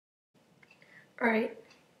Alright,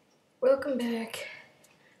 welcome back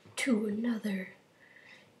to another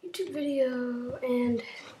YouTube video, and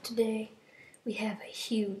today we have a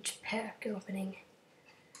huge pack opening,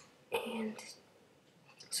 and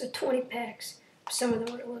so 20 packs. Some of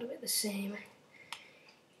them are a little bit the same.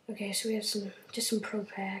 Okay, so we have some pro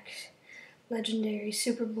packs, legendary,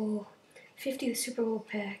 Super Bowl, 50th Super Bowl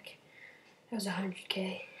pack, that was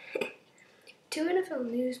 100K. 2 NFL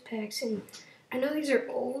news packs, and I know these are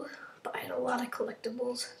old, but I had a lot of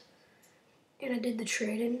collectibles, and I did the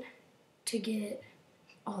trade-in to get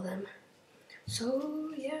all of them.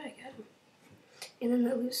 So yeah, I got them. And then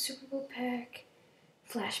the loose Super Bowl pack,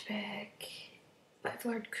 flashback, 5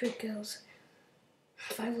 large quick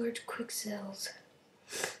sells,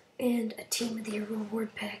 and a Team of the Year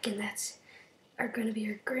reward pack, and that's going to be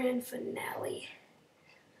our grand finale,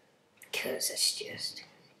 because it's just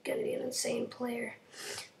going to be an insane player.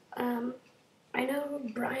 I know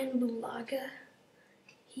Brian Bulaga,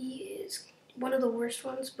 he is one of the worst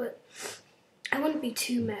ones, but I wouldn't be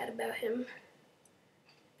too mad about him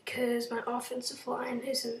because my offensive line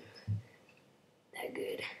isn't that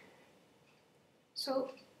good.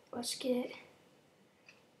 So let's get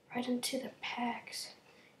right into the packs.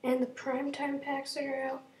 And the primetime packs that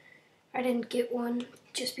are out, I didn't get one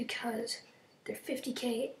just because they're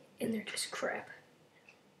 50K and they're just crap.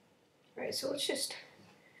 Alright, so let's just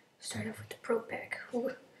start off with the pro pack.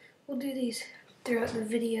 We'll do these throughout the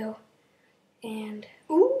video. And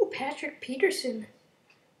ooh, Patrick Peterson.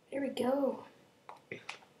 There we go.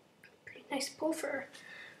 Pretty nice pull for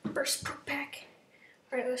our first pro pack.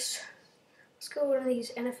 Alright, let's go one of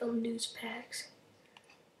these NFL news packs.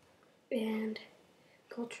 And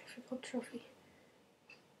gold trophy.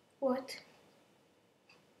 What?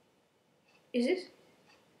 Is this?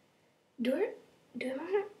 Am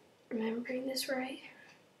I not remembering this right?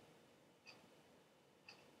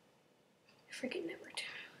 Freaking network.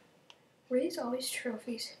 Were these always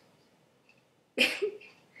trophies? I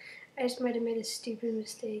just might have made a stupid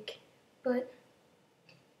mistake, but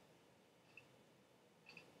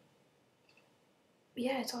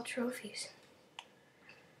yeah, it's all trophies.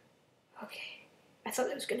 Okay, I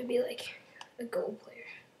thought it was gonna be like a gold player,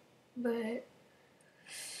 but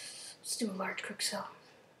let's do a large quick sell.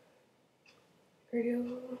 Here we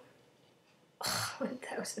go. Oh,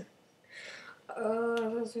 1,000. Oh,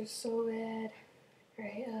 those are so bad.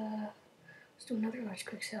 Alright, let's do another large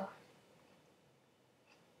quick sell.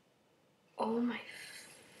 Oh my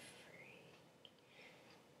freak.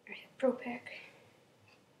 Alright, pro pack.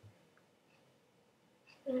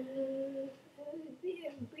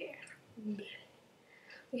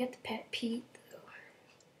 We got the Pat Pete, though.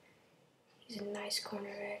 He's a nice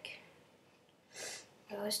cornerback.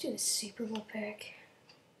 Let's do the Super Bowl pack.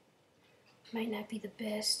 Might not be the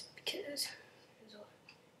best because there's a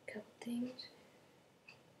couple things.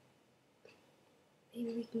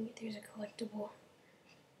 Maybe we can get, there's a collectible.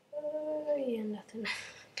 Yeah, nothing.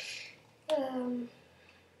 Let's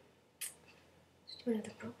do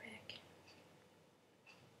another pro pack.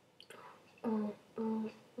 Oh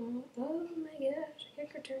my gosh, a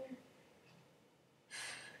kick returner.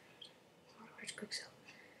 Large quick sell.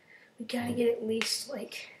 We gotta get at least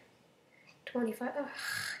like 25. Oh,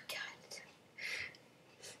 God.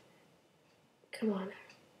 Come on.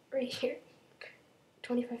 Right here.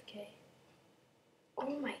 25K.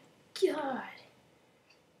 Oh my God.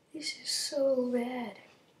 This is so bad.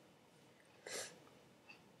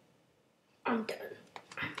 I'm done.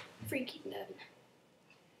 I'm freaking done.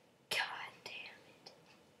 God damn it.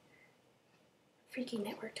 Freaking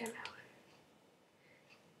network timeout.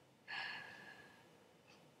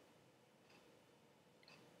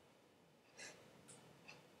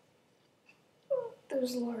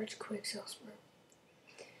 Those large quick sells were.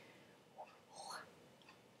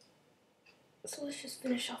 So let's just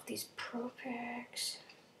finish off these pro packs.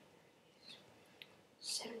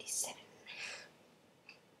 77.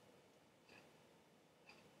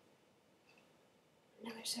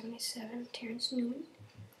 Another 77. Terrence Newman.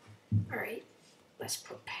 Alright, last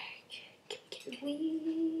pro pack. Can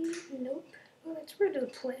we? Nope. Well, let's go to the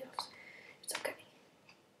playoffs. It's okay.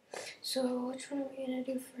 So, which one are we gonna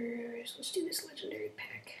do first? Let's do this legendary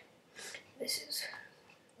pack. This is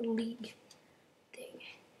a league thing.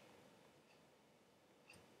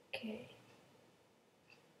 Okay.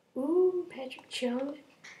 Ooh, Patrick Chung.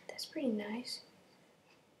 That's pretty nice.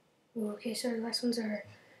 Ooh, okay, so our last ones are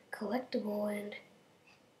collectible, and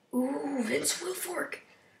ooh, Vince Wilfork.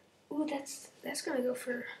 Ooh, that's gonna go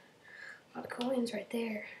for a lot of coins right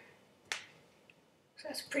there. So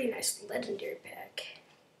that's a pretty nice legendary pack.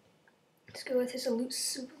 Let's go with his elite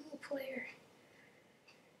Super Bowl player.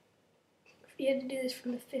 you had to do this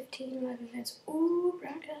from the 15 live events. Ooh,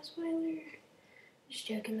 Brock Osweiler. Just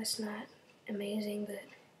joking, that's not amazing, but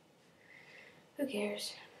who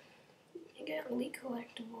cares? I got elite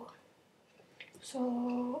collectible.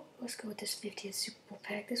 So let's go with this 50th Super Bowl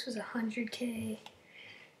pack. This was 100K,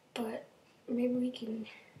 but maybe we can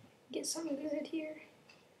get something good here.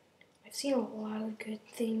 I've seen a lot of good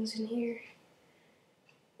things in here.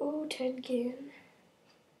 Oh, Ted Ginn.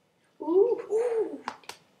 Ooh,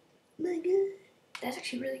 my God. That's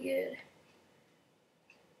actually really good.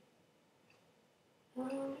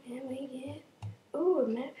 And we get, a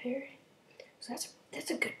map here. So that's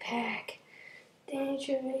a good pack. Danny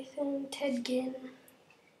Trevathan, Ted Ginn,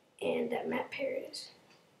 and that Matt Paris.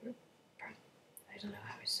 I don't know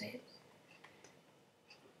how to say it.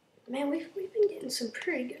 Man, we've been getting some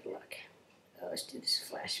pretty good luck. Let's do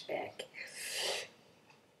this flashback.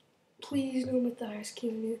 Please no Matthias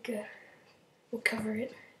Kiwanuka. We'll cover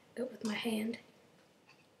it up with my hand.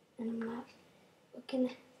 And I'm not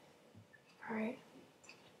looking. Alright.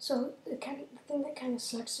 So the thing that kind of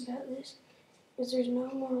sucks about this is there's no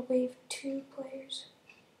more Wave 2 players.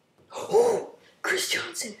 Oh! Chris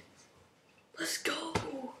Johnson! Let's go!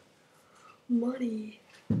 Money.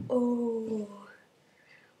 Oh.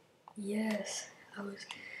 Yes. I was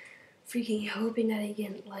freaking hoping that I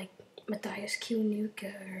get like Matthias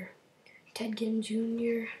Kiwanuka or Ted Ginn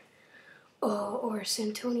Jr. Or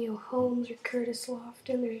Santonio Holmes or Curtis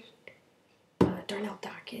Lofton. There's Darnell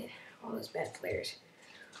Dockett. All those bad players.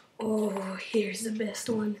 Oh, here's the best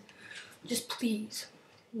one. Just please,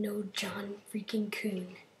 no John freaking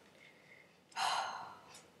Kuhn.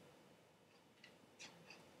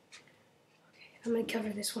 Okay, I'm gonna cover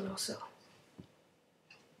this one also.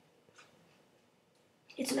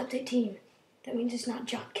 It's an update team. That means it's not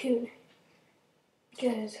John Kuhn.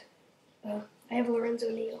 Because I have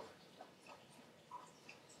Lorenzo Neal.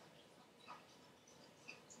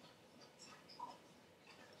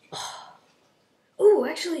 Oh,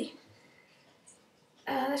 actually,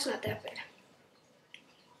 that's not that bad.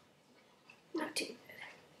 Not too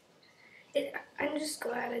bad. I'm just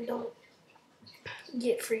glad I don't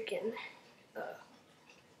get freaking,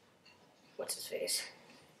 what's his face?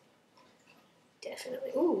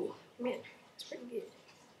 Definitely. Ooh, man, that's pretty good.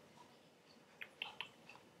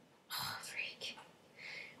 Oh, freak.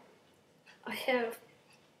 I have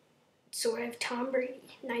Tom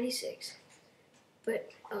Brady, 96.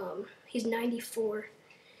 But he's 94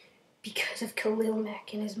 because of Khalil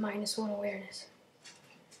Mack and his -1 awareness.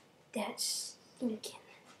 That's stinking.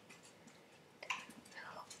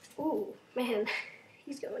 Ooh, man,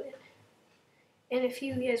 he's going in. And if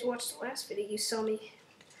you guys watched the last video, you saw me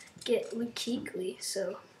get Luke Kuechly.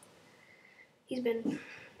 So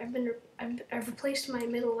I've replaced my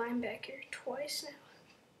middle linebacker twice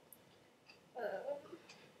now. I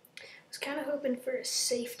was kind of hoping for a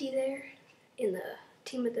safety there in the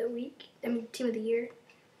team of the week, team of the year.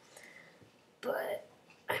 But,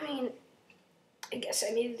 I mean, I guess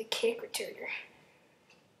I needed a kick returner.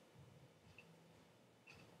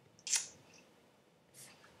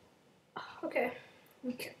 Okay,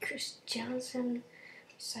 we got Chris Johnson.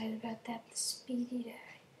 Excited about that, the speedy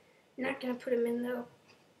guy. Not going to put him in, though,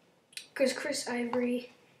 because Chris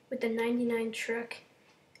Ivory, with the 99 truck,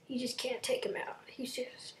 you just can't take him out. He's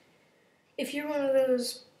just, if you're one of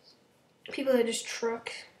those people that just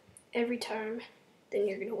truck every time, then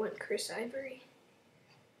you're going to want Chris Ivory.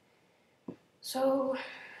 So,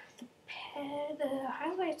 the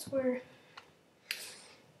highlights were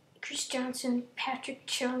Chris Johnson, Patrick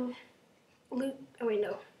Chung,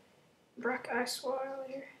 Brock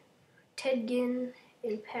Osweiler, Ted Ginn,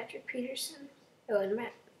 and Patrick Peterson. Oh, and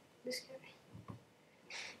this guy.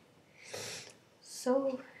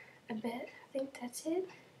 So, I think that's it.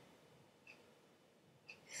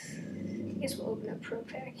 I guess we'll open up Pro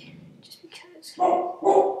Pack just because I'm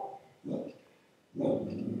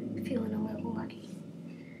feeling a little lucky.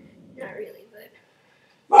 Not really, but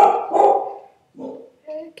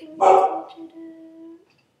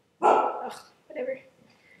whatever.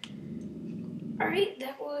 Alright,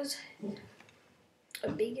 that was a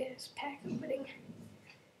big ass pack opening.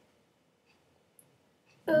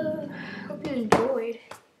 Hope you enjoyed.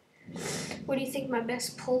 What do you think my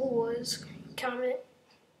best pull was? Comment.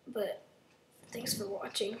 But thanks for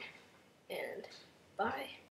watching, and bye.